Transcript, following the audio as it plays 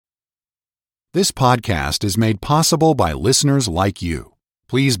This podcast is made possible by listeners like you.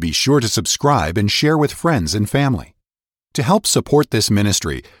 Please be sure to subscribe and share with friends and family. To help support this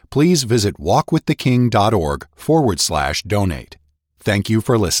ministry, please visit walkwiththeking.org/donate. Thank you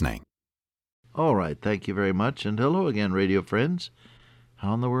for listening. All right, thank you very much, and hello again, radio friends.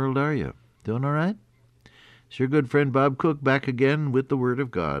 How in the world are you? Doing all right? It's your good friend Bob Cook back again with the Word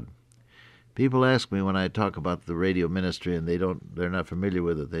of God. People ask me when I talk about the radio ministry and they're not familiar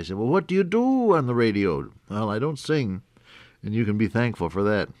with it. They say, well, what do you do on the radio? Well, I don't sing, and you can be thankful for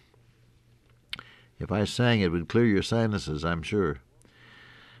that. If I sang, it would clear your sinuses, I'm sure.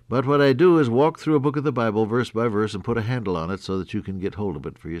 But what I do is walk through a book of the Bible verse by verse and put a handle on it so that you can get hold of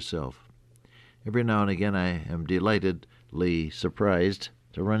it for yourself. Every now and again I am delightedly surprised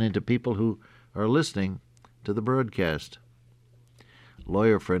to run into people who are listening to the broadcast. A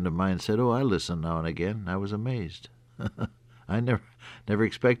lawyer friend of mine said, I listen now and again. I was amazed. I never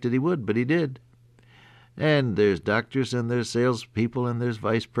expected he would, but he did. And there's doctors, and there's salespeople, and there's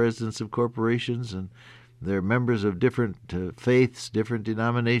vice presidents of corporations, and they're members of different faiths, different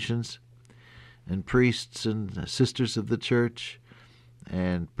denominations, and priests and sisters of the church,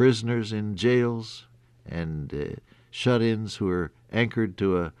 and prisoners in jails, and shut-ins who are anchored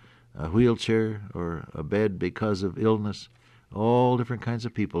to a wheelchair or a bed because of illness. All different kinds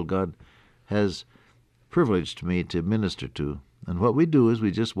of people God has privileged me to minister to. And what we do is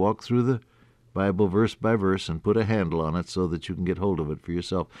we just walk through the Bible verse by verse and put a handle on it so that you can get hold of it for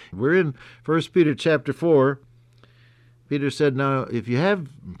yourself. We're in 1 Peter chapter 4. Peter said, now, if you have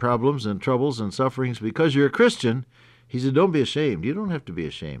problems and troubles and sufferings because you're a Christian, he said, don't be ashamed. You don't have to be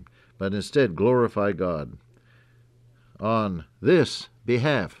ashamed, but instead glorify God on this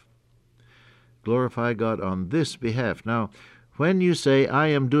behalf. Glorify God on this behalf. Now, when you say, I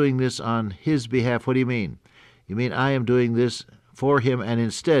am doing this on His behalf, what do you mean? You mean I am doing this for Him and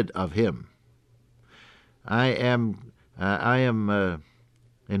instead of Him. I am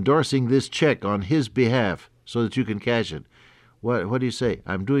endorsing this check on His behalf so that you can cash it. What do you say?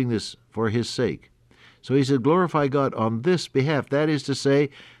 I'm doing this for His sake. So he said, glorify God on this behalf. That is to say,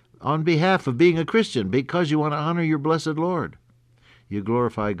 on behalf of being a Christian, because you want to honor your blessed Lord. You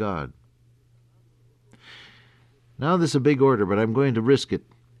glorify God. Now this is a big order, but I'm going to risk it.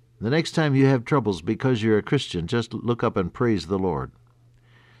 The next time you have troubles because you're a Christian, just look up and praise the Lord.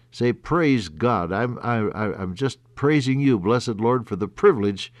 Say, praise God. I'm just praising you, blessed Lord, for the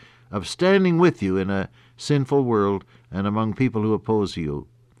privilege of standing with you in a sinful world and among people who oppose you.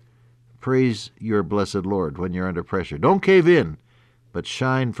 Praise your blessed Lord when you're under pressure. Don't cave in, but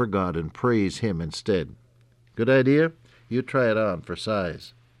shine for God and praise Him instead. Good idea? You try it on for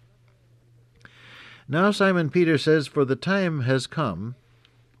size. Now Simon Peter says, for the time has come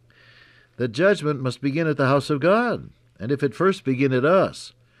that judgment must begin at the house of God. And if it first begin at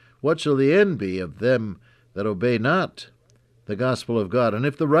us, what shall the end be of them that obey not the gospel of God? And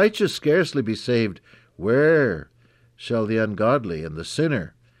if the righteous scarcely be saved, where shall the ungodly and the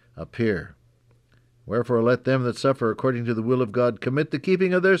sinner appear? Wherefore let them that suffer according to the will of God commit the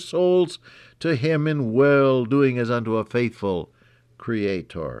keeping of their souls to Him in well-doing as unto a faithful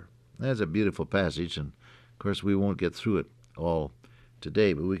Creator. That's a beautiful passage, and of course we won't get through it all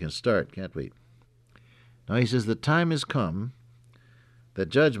today, but we can start, can't we? Now he says, the time is come that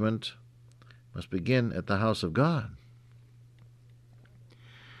judgment must begin at the house of God.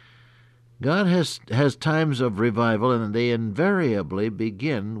 God has times of revival, and they invariably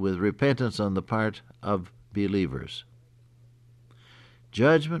begin with repentance on the part of believers.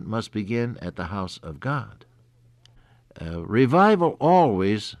 Judgment must begin at the house of God. Revival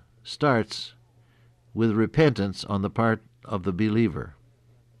always starts with repentance on the part of the believer.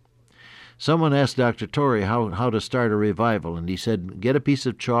 Someone asked Dr. Torrey how to start a revival, and he said, get a piece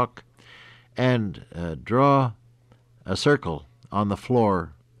of chalk and draw a circle on the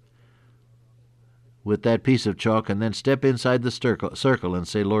floor with that piece of chalk, and then step inside the circle and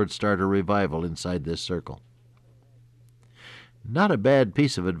say, Lord, start a revival inside this circle. Not a bad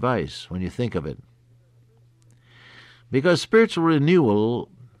piece of advice when you think of it. Because spiritual renewal,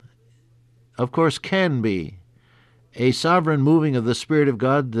 of course, can be a sovereign moving of the Spirit of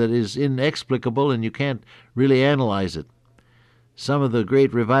God that is inexplicable, and you can't really analyze it. Some of the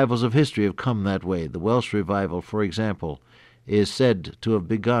great revivals of history have come that way. The Welsh revival, for example, is said to have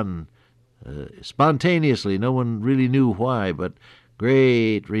begun spontaneously. No one really knew why, but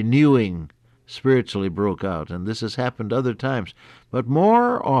great renewing spiritually broke out, and this has happened other times. But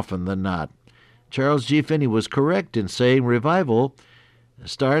more often than not, Charles G. Finney was correct in saying revival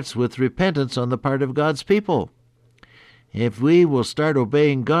starts with repentance on the part of God's people. If we will start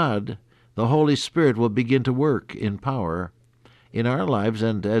obeying God, the Holy Spirit will begin to work in power in our lives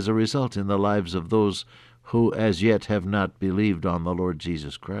and as a result in the lives of those who as yet have not believed on the Lord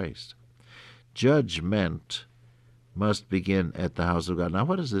Jesus Christ. Judgment must begin at the house of God. Now,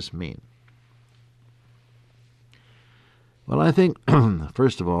 what does this mean? Well, I think,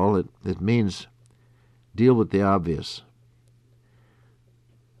 first of all, it means deal with the obvious.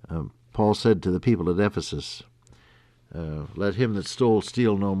 Paul said to the people at Ephesus, let him that stole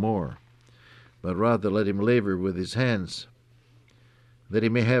steal no more, but rather let him labor with his hands, that he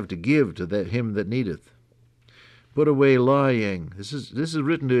may have to give to him that needeth. Put away lying. This is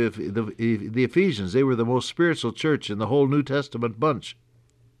written to the Ephesians. They were the most spiritual church in the whole New Testament bunch.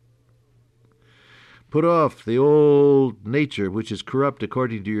 Put off the old nature, which is corrupt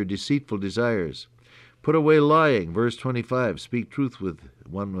according to your deceitful desires. Put away lying, verse 25. Speak truth with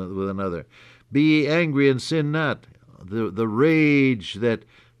another. Be ye angry and sin not. The rage that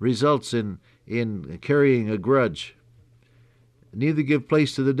results in carrying a grudge. Neither give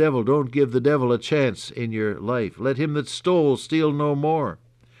place to the devil. Don't give the devil a chance in your life. Let him that stole steal no more.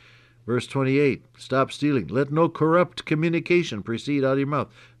 Verse 28. Stop stealing. Let no corrupt communication proceed out of your mouth.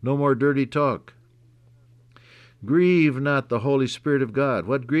 No more dirty talk. Grieve not the Holy Spirit of God.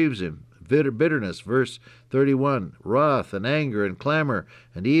 What grieves him? Bitterness, verse 31. Wrath and anger and clamor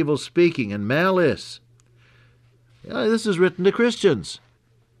and evil speaking and malice. This is written to Christians.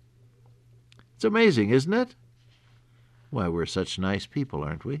 It's amazing, isn't it? Why, we're such nice people,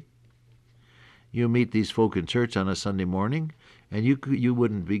 aren't we? You meet these folk in church on a Sunday morning, and you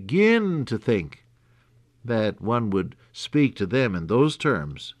wouldn't begin to think that one would speak to them in those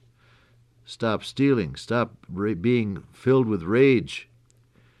terms. Stop stealing. Stop being filled with rage.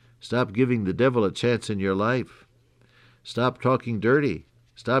 Stop giving the devil a chance in your life. Stop talking dirty.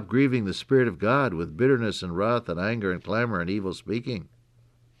 Stop grieving the Spirit of God with bitterness and wrath and anger and clamor and evil speaking.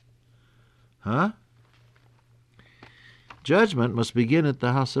 Huh? Judgment must begin at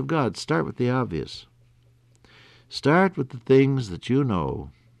the house of God. Start with the obvious. Start with the things that you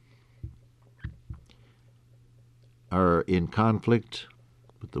know are in conflict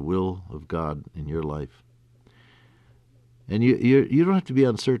with the will of God in your life. And you don't have to be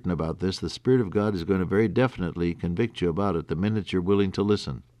uncertain about this. The Spirit of God is going to very definitely convict you about it the minute you're willing to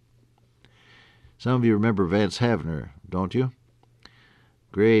listen. Some of you remember Vance Havner, don't you?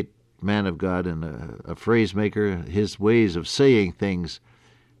 Great man of God and a phrase maker. His ways of saying things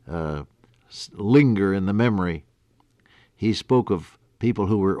linger in the memory. He spoke of people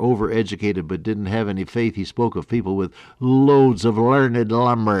who were overeducated but didn't have any faith. He spoke of people with loads of learned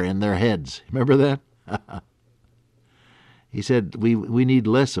lumber in their heads. Remember that? He said we need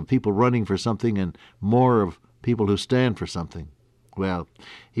less of people running for something and more of people who stand for something. Well,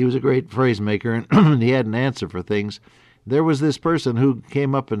 he was a great phrase maker, and he had an answer for things. There was this person who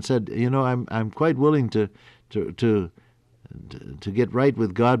came up and said, I'm quite willing to get right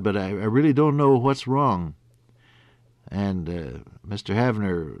with God, but I really don't know what's wrong. And Mr.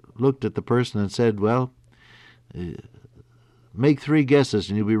 Havner looked at the person and said, well, make 3 guesses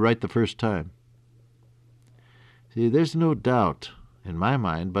and you'll be right the first time. See, there's no doubt in my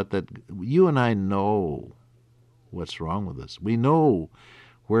mind but that you and I know what's wrong with us. We know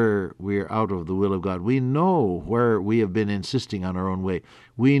where we're out of the will of God. We know where we have been insisting on our own way.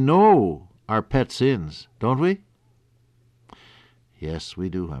 We know our pet sins, don't we? Yes, we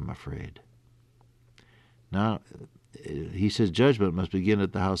do, I'm afraid. Now, he says judgment must begin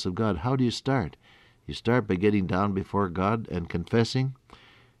at the house of God. How do you start? You start by getting down before God and confessing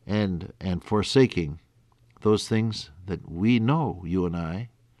and forsaking those things that we know, you and I,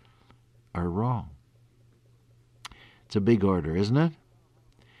 are wrong. It's a big order, isn't it?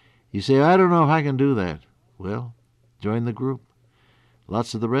 You say, I don't know if I can do that. Well, join the group.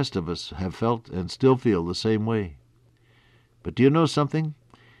 Lots of the rest of us have felt and still feel the same way. But do you know something?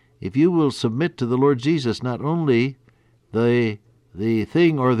 If you will submit to the Lord Jesus, not only the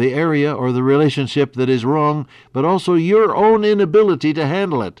thing or the area or the relationship that is wrong, but also your own inability to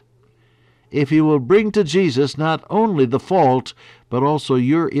handle it. If you will bring to Jesus not only the fault, but also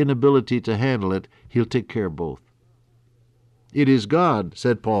your inability to handle it, he'll take care of both. It is God,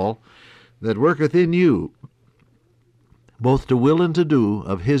 said Paul, that worketh in you, both to will and to do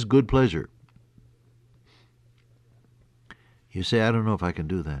of his good pleasure. You say, I don't know if I can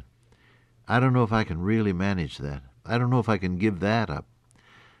do that. I don't know if I can really manage that. I don't know if I can give that up.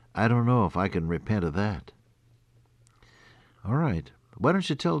 I don't know if I can repent of that. All right. Why don't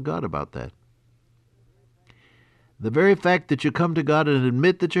you tell God about that? The very fact that you come to God and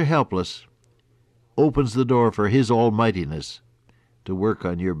admit that you're helpless opens the door for his almightiness to work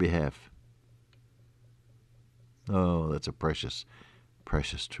on your behalf. Oh, that's a precious,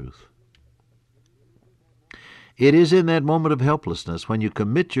 precious truth. It is in that moment of helplessness when you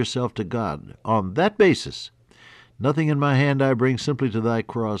commit yourself to God. On that basis, nothing in my hand I bring, simply to thy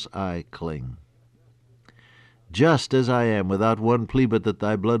cross I cling. Just as I am, without one plea but that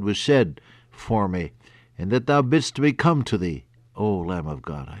thy blood was shed for me, and that thou bidst me come to thee, O Lamb of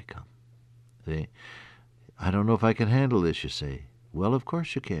God, I come. See? I don't know if I can handle this, you say. Well, of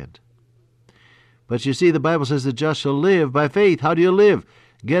course you can't. But you see, the Bible says the just shall live by faith. How do you live?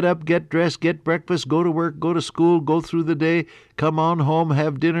 Get up, get dressed, get breakfast, go to work, go to school, go through the day, come on home,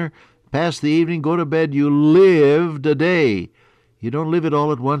 have dinner, pass the evening, go to bed. You lived a day. You don't live it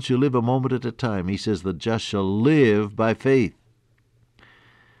all at once, you live a moment at a time. He says the just shall live by faith.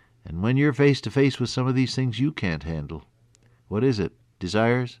 And when you're face to face with some of these things you can't handle, what is it?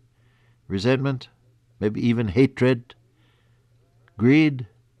 Desires? Resentment? Maybe even hatred? Greed?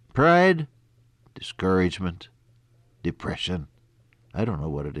 Pride? Discouragement? Depression? I don't know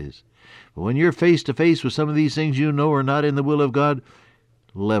what it is. But when you're face to face with some of these things you know are not in the will of God,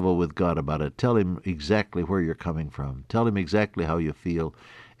 level with God about it. Tell Him exactly where you're coming from. Tell Him exactly how you feel.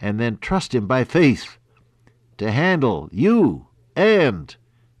 And then trust Him by faith to handle you and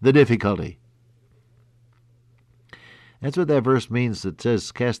the difficulty. That's what that verse means that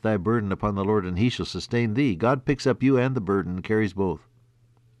says, cast thy burden upon the Lord and He shall sustain thee. God picks up you and the burden and carries both.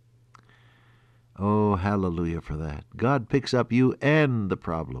 Oh, hallelujah for that. God picks up you and the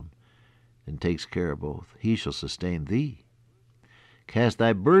problem and takes care of both. He shall sustain thee. Cast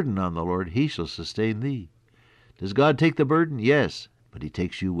thy burden on the Lord, He shall sustain thee. Does God take the burden? Yes, but He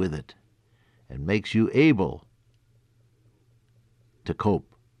takes you with it and makes you able to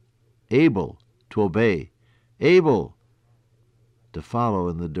cope, able to obey, able to follow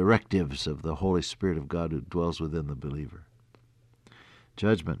in the directives of the Holy Spirit of God who dwells within the believer.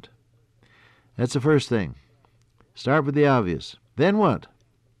 Judgment. That's the first thing. Start with the obvious. Then what?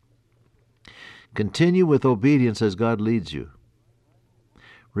 Continue with obedience as God leads you.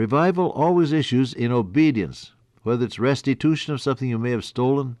 Revival always issues in obedience, whether it's restitution of something you may have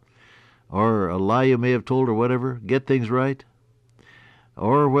stolen, or a lie you may have told, or whatever, get things right,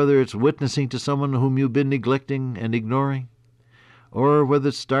 or whether it's witnessing to someone whom you've been neglecting and ignoring, or whether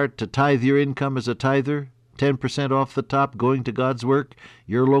it's start to tithe your income as a tither, 10% off the top, going to God's work,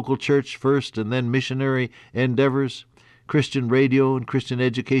 your local church first, and then missionary endeavors, Christian radio and Christian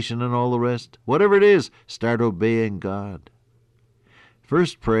education and all the rest. Whatever it is, start obeying God.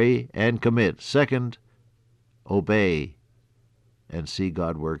 First, pray and commit. Second, obey and see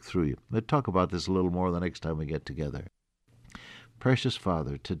God work through you. Let's talk about this a little more the next time we get together. Precious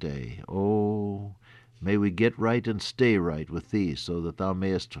Father, today, oh, may we get right and stay right with Thee, so that Thou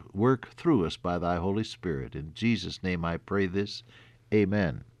mayest work through us by Thy Holy Spirit. In Jesus' name I pray this.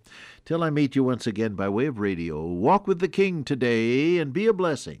 Amen. Till I meet you once again by way of radio, walk with the King today and be a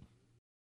blessing.